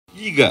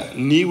ಈಗ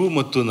ನೀವು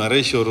ಮತ್ತು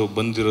ನರೇಶ್ ಅವರು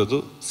ಬಂದಿರೋದು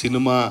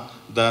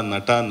ಸಿನಿಮಾದ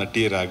ನಟ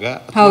ನಟಿಯರಾಗ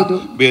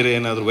ಬೇರೆ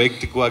ಏನಾದರೂ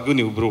ವೈಯಕ್ತಿಕವಾಗಿಯೂ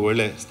ನೀವಿಬ್ರು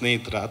ಒಳ್ಳೆ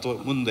ಸ್ನೇಹಿತರ ಅಥವಾ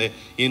ಮುಂದೆ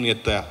ಏನು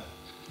ಎತ್ತ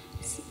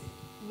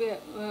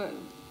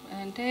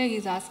అంటే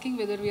is asking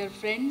whether we are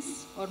friends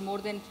are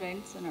more than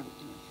friends అని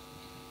అడుగుతున్నారు.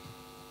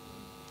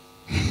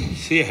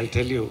 See, I'll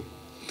tell you.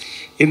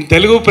 In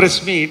Telugu press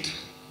meet,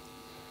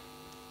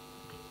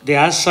 they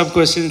ask some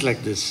questions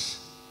like this.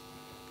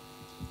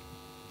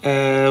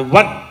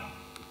 One,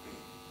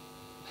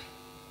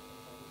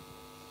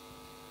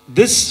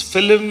 this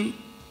film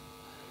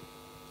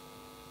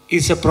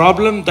is a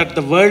problem that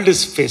the world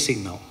is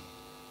facing now.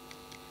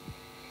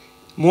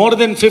 More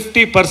than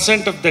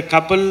 50% of the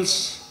couples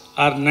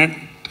are not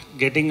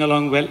getting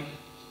along well.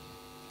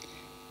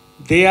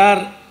 They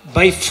are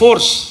by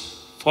force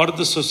for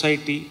the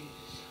society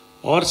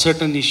or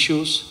certain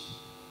issues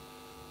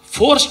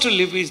forced to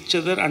live each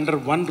other under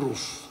one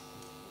roof,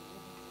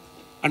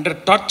 under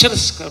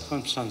torturous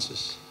circumstances.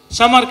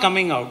 Some are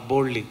coming out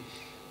boldly.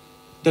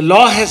 The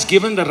law has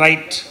given the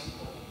right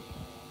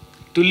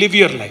to live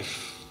your life.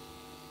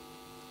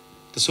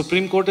 The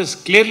Supreme Court has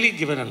clearly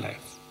given a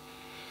life.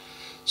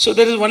 So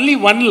there is only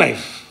one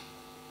life.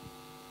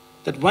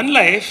 That one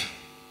life,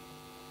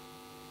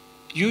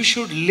 you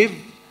should live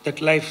that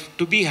life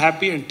to be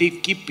happy and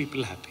keep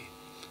people happy.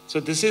 So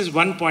this is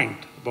one point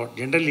about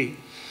generally.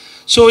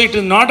 So it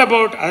is not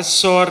about us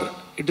or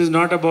it is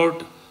not about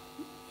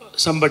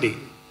somebody.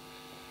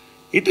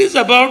 It is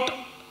about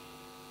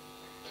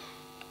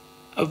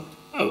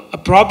a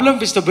problem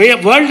which the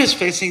world is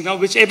facing now,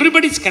 which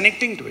everybody is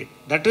connecting to it.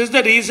 That is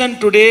the reason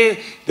today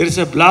there is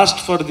a blast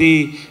for the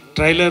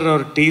trailer or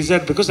teaser,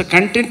 because the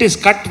content is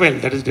cut well.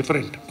 That is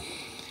different.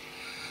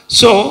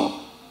 So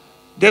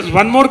there's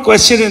one more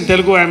question in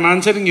Telugu. I am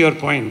answering your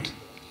point.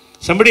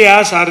 Somebody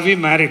asked, are we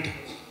married?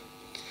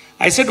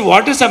 I said,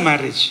 what is a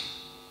marriage?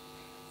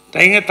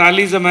 Tying a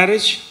thali is a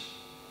marriage.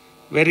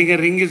 Wearing a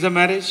ring is a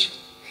marriage.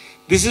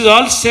 This is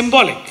all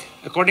symbolic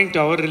according to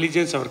our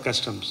religions, our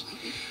customs.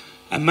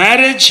 A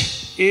marriage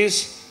is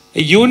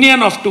a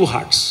union of two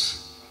hearts.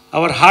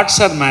 Our hearts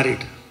are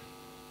married.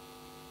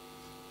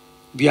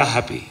 We are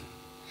happy.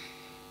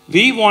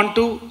 We want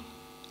to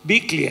be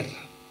clear.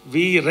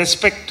 We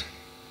respect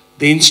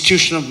the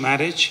institution of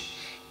marriage.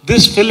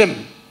 This film,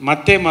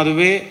 Matte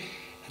Maduve,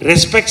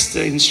 respects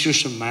the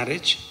institution of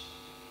marriage.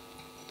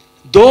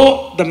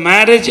 Though the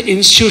marriage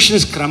institution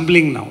is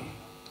crumbling now,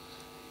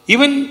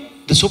 even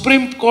the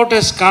Supreme Court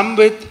has come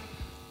with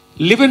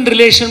live-in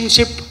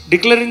relationship,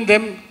 declaring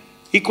them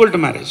equal to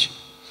marriage.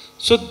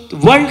 So the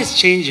world is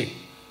changing.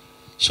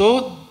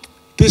 So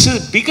this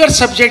is a bigger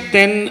subject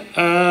than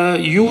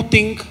you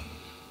think.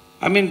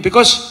 I mean,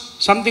 because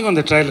something on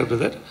the trailer,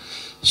 brother.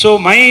 So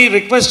my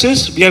request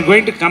is, we are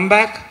going to come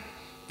back.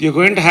 We are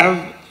going to have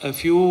a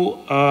few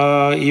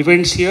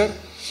events here.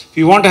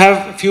 We want to have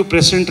a few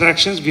press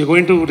interactions. We are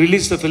going to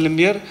release the film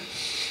here.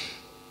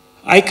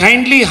 I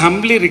kindly,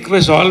 humbly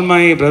request all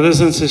my brothers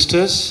and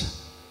sisters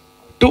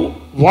to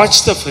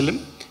watch the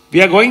film.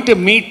 We are going to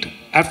meet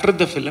after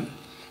the film.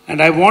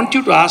 And I want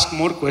you to ask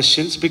more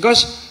questions,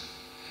 because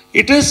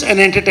it is an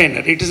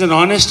entertainer. It is an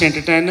honest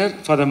entertainer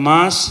for the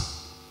mass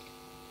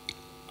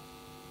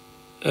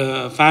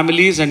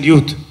families and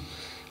youth.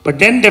 But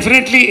then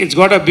definitely it's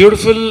got a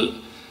beautiful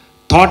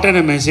thought and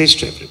a message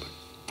to everybody.